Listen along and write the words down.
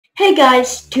Hey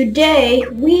guys, today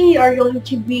we are going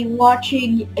to be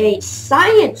watching a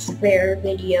science fair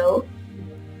video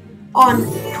on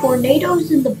tornadoes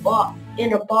in a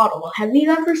bottle. Have you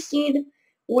ever seen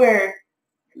where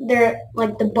they're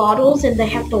like the bottles and they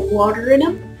have the water in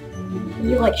them?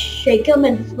 You like shake them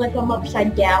and flip them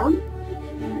upside down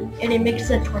and it makes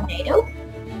a tornado?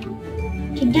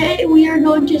 Today we are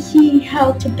going to see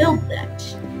how to build that.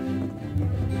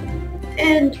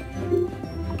 And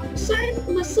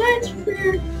the science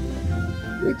fair,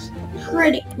 it's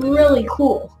really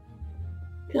cool.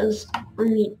 Because,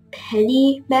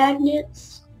 penny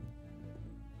magnets?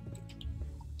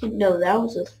 Didn't know that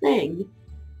was a thing.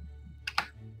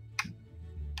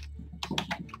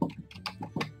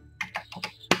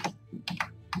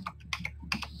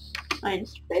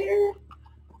 Science fair.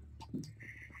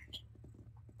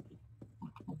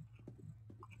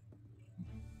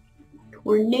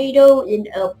 Tornado in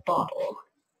a bottle.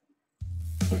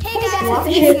 Hey guys,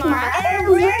 it's Samara and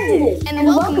Brandon, and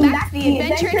welcome back to the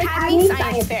Adventure Academy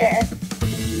Science Fair.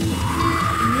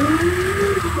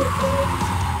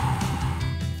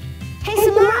 Hey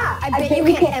Samara, I bet you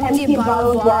can't empty a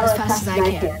bottle of water as fast as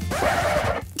I can.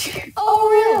 Oh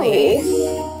really?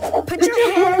 Put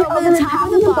your hand over the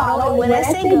top of the bottle and when I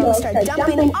say go, start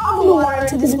dumping all the water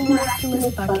into this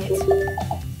miraculous bucket.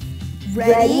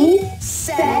 Ready,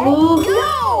 set,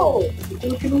 go!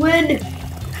 You can win!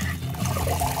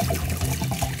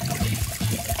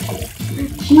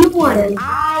 You won.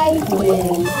 I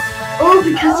win. Oh,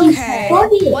 because he's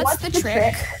funny. What's the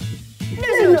trick?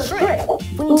 There's no trick.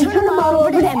 When you turn the bottle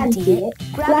over to empty it,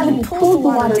 gravity pulls the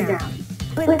water down.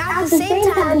 But at the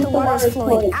same time the water is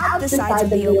flowing out the sides of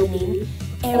the opening,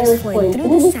 air is flowing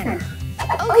through the center.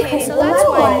 Okay, so that's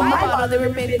why in my bottle there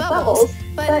were big bubbles,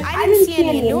 but I didn't see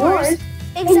any in yours.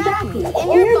 Exactly.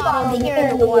 In your bottle, the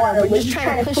air and the water were just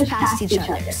trying to push past each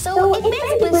other. So it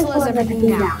basically slows everything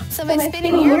down. So by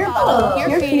spinning your bottle,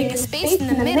 you're creating a space in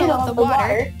the middle of the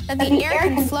water that the air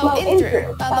can flow in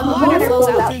through, while the water flows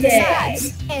out through the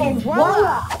sides. And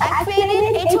voila! I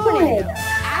created a tornado.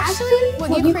 Actually,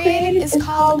 what you created is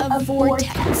called a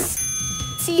vortex.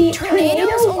 See,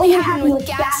 tornadoes only happen with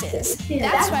gases.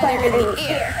 That's why they're in the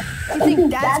air. You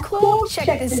think that's cool?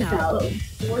 Check this out.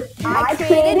 I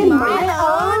created my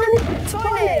own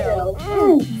tornado.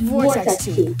 Vortex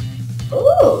tube.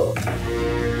 Ooh.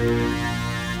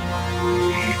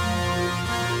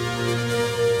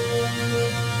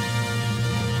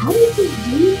 How did you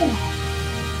do that?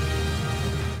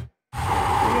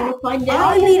 We're gonna find out.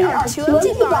 All we need are 2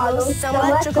 empty bottles, some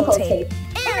electrical tape,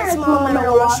 and a small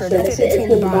metal washer to fit between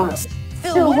the bottles.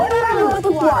 Fill one bottle with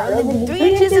water, leaving 3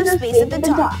 inches of space at the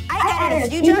top. I added a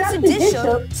few drops of dish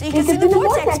soap so you can see the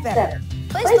vortex better.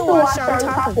 Place the washer on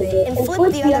top of it and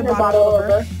flip the other bottle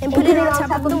over and put it on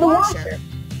top of the washer.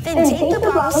 Then tape the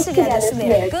bottles together so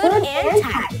they are good and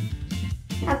tight.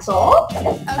 That's all?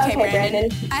 Okay,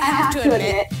 Brandon, I have to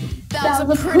admit, that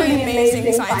was a pretty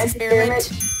amazing science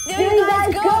experiment. There you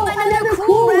guys go, another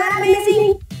cool, rad,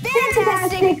 amazing,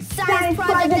 fantastic science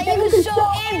project that you can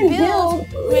show and build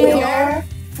with your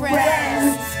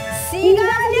friends. See you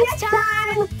guys next time.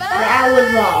 Bye.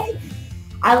 That was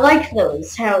I like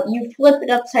those, how you flip it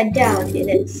upside down and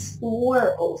it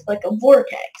swirls like a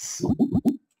vortex.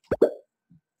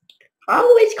 I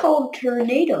always call them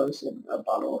tornadoes in a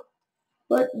bottle,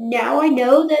 but now I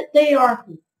know that they are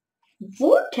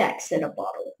vortex in a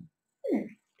bottle.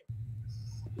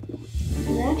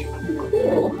 That's pretty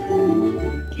cool.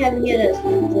 Having it as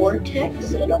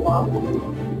vortex in a bottle.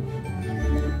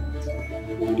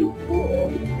 Pretty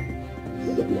cool.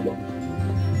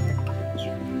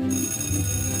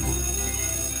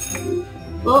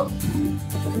 Well,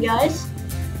 guys,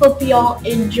 hope y'all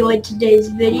enjoyed today's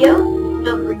video.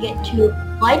 Don't forget to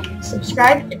like,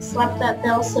 subscribe, and slap that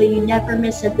bell so you never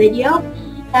miss a video.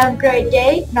 Have a great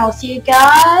day, and I'll see you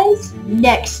guys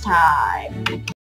next time.